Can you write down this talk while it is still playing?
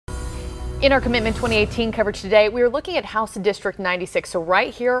In our Commitment 2018 coverage today, we are looking at House District 96. So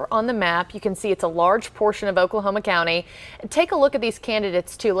right here on the map, you can see it's a large portion of Oklahoma County. Take a look at these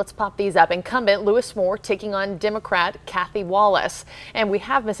candidates too. Let's pop these up. Incumbent Lewis Moore taking on Democrat Kathy Wallis. And we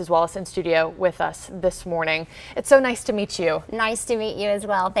have Mrs. Wallis in studio with us this morning. It's so nice to meet you. Nice to meet you as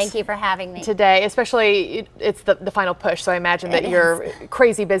well. Thank you for having me. Today, especially it's the final push, so I imagine that you're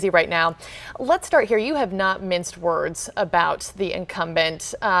crazy busy right now. Let's start here. You have not minced words about the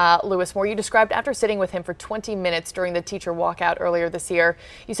incumbent, Lewis Moore. You described after sitting with him for 20 minutes during the teacher walkout earlier this year,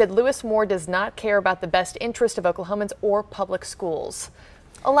 you said Lewis Moore does not care about the best interest of Oklahomans or public schools.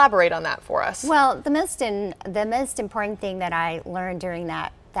 Elaborate on that for us. Well, the most important thing that I learned during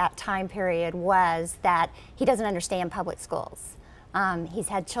that time period was that he doesn't understand public schools. He's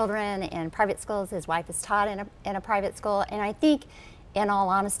had children in private schools. His wife is taught in a private school, and I think, in all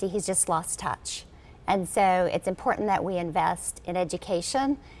honesty, he's just lost touch. And so it's important that we invest in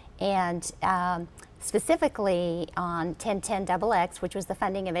education, and specifically on 1010XX, which was the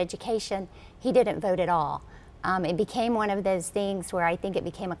funding of education, he didn't vote at all. It became one of those things where I think it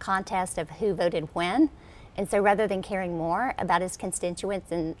became a contest of who voted when. And so rather than caring more about his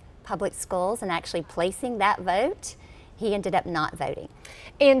constituents in public schools and actually placing that vote, he ended up not voting.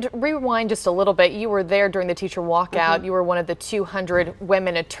 And rewind just a little bit. You were there during the teacher walkout. You were one of the 200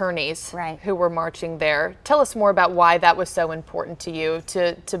 women attorneys who were marching there. Tell us more about why that was so important to you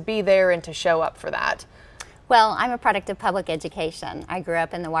to be there and to show up for that. Well, I'm a product of public education. I grew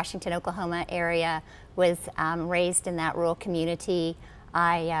up in the Washington, Oklahoma area, was raised in that rural community.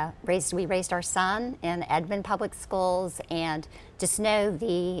 We raised our son in Edmond Public Schools, and just know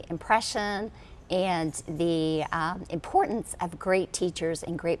the impression and the importance of great teachers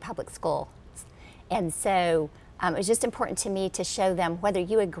and great public schools. And so it was just important to me to show them, whether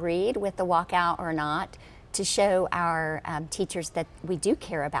you agreed with the walkout or not, to show our teachers that we do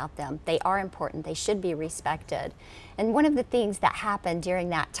care about them. They are important. They should be respected. And one of the things that happened during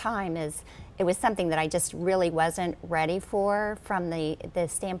that time is it was something that I just really wasn't ready for, from the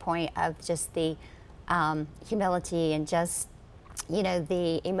standpoint of just the humility and just, you know,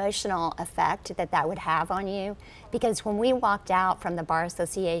 the emotional effect that would have on you. Because when we walked out from the Bar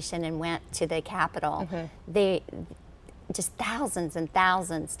Association and went to the Capitol, just thousands and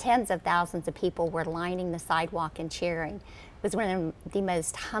thousands, tens of thousands of people were lining the sidewalk and cheering. It was one of the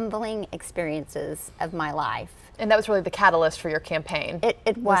most humbling experiences of my life. And that was really the catalyst for your campaign.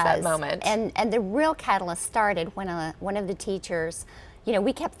 It was that moment. And the real catalyst started when one of the teachers, you know,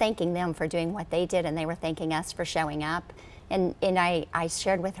 we kept thanking them for doing what they did, and they were thanking us for showing up. And I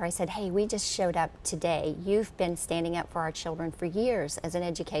shared with her, I said, hey, we just showed up today. You've been standing up for our children for years as an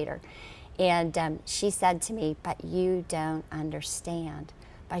educator. And she said to me, but you don't understand.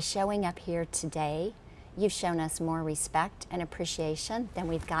 By showing up here today, you've shown us more respect and appreciation than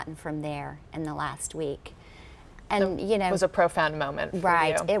we've gotten from there in the last week. And, you know, it was a profound moment for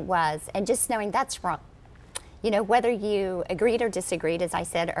you. It was. And just knowing that's wrong. You know, whether you agreed or disagreed, as I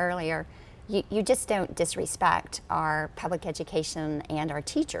said earlier, you just don't disrespect our public education and our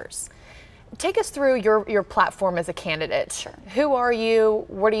teachers. Take us through your platform as a candidate. Sure. Who are you,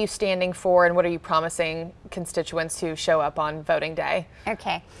 what are you standing for, and what are you promising constituents who show up on voting day?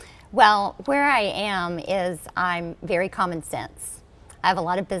 Okay. Well, where I am is I'm very common sense. I have a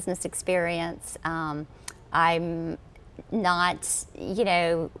lot of business experience. I'm not, you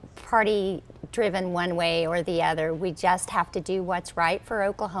know, party driven one way or the other. We just have to do what's right for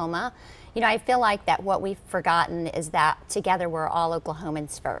Oklahoma. You know, I feel like that what we've forgotten is that together we're all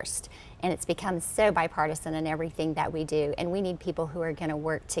Oklahomans first. And it's become so bipartisan in everything that we do. And we need people who are going to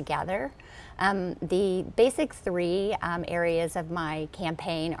work together. The basic three areas of my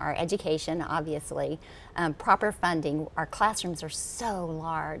campaign are education, obviously, proper funding. Our classrooms are so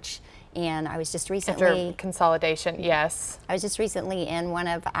large. And I was just recently— After consolidation, yes. I was just recently in one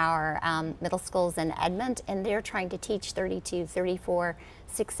of our middle schools in Edmond, and they're trying to teach 32, 34,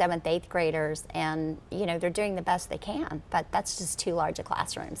 6th, 7th, 8th graders, and you know, they're doing the best they can, but that's just too large a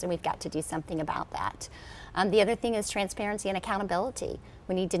classrooms, and we've got to do something about that. The other thing is transparency and accountability.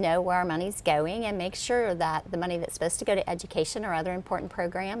 We need to know where our money's going and make sure that the money that's supposed to go to education or other important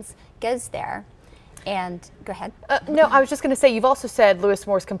programs goes there. And go ahead. No, I was just going to say, you've also said Lewis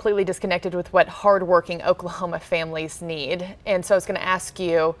Moore is completely disconnected with what hardworking Oklahoma families need. And so I was going to ask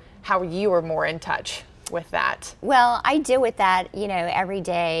you how you are more in touch. with that? Well, I deal with that, you know, every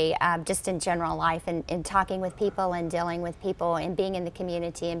day, just in general life, and talking with people and dealing with people and being in the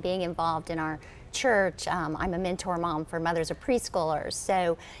community and being involved in our church. I'm a mentor mom for mothers of preschoolers.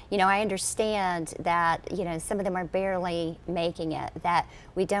 So, you know, I understand that, you know, some of them are barely making it, that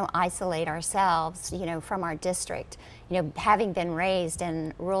we don't isolate ourselves, you know, from our district. You know, having been raised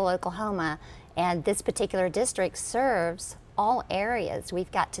in rural Oklahoma, and this particular district serves all areas.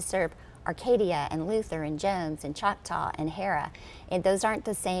 We've got to serve Arcadia and Luther and Jones and Choctaw and Hara, and those aren't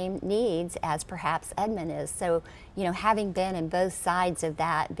the same needs as perhaps Edmond is. So, you know, having been in both sides of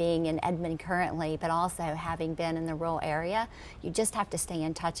that, being in Edmond currently, but also having been in the rural area, you just have to stay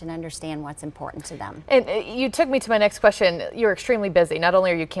in touch and understand what's important to them. And you took me to my next question. You're extremely busy. Not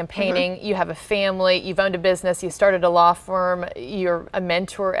only are you campaigning, you have a family, you've owned a business, you started a law firm, you're a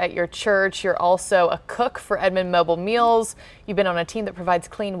mentor at your church, you're also a cook for Edmond Mobile Meals, you've been on a team that provides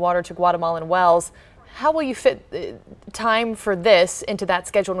clean water to Guatemalan wells. How will you fit time for this into that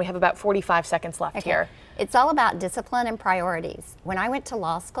schedule when we have about 45 seconds left here? It's all about discipline and priorities. When I went to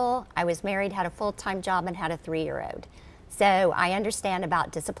law school, I was married, had a full-time job, and had a 3-year-old. So I understand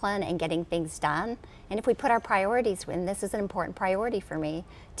about discipline and getting things done. And if we put our priorities, and this is an important priority for me,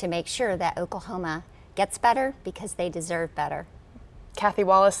 to make sure that Oklahoma gets better because they deserve better. Kathy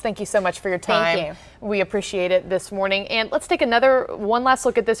Wallis, thank you so much for your time. Thank you. We appreciate it this morning. And let's take one last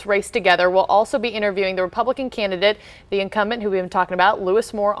look at this race together. We'll also be interviewing the Republican candidate, the incumbent who we've been talking about,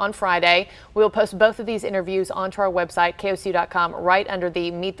 Lewis Moore, on Friday. We'll post both of these interviews onto our website, KOCO.com, right under the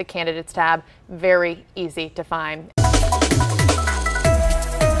Meet the Candidates tab. Very easy to find.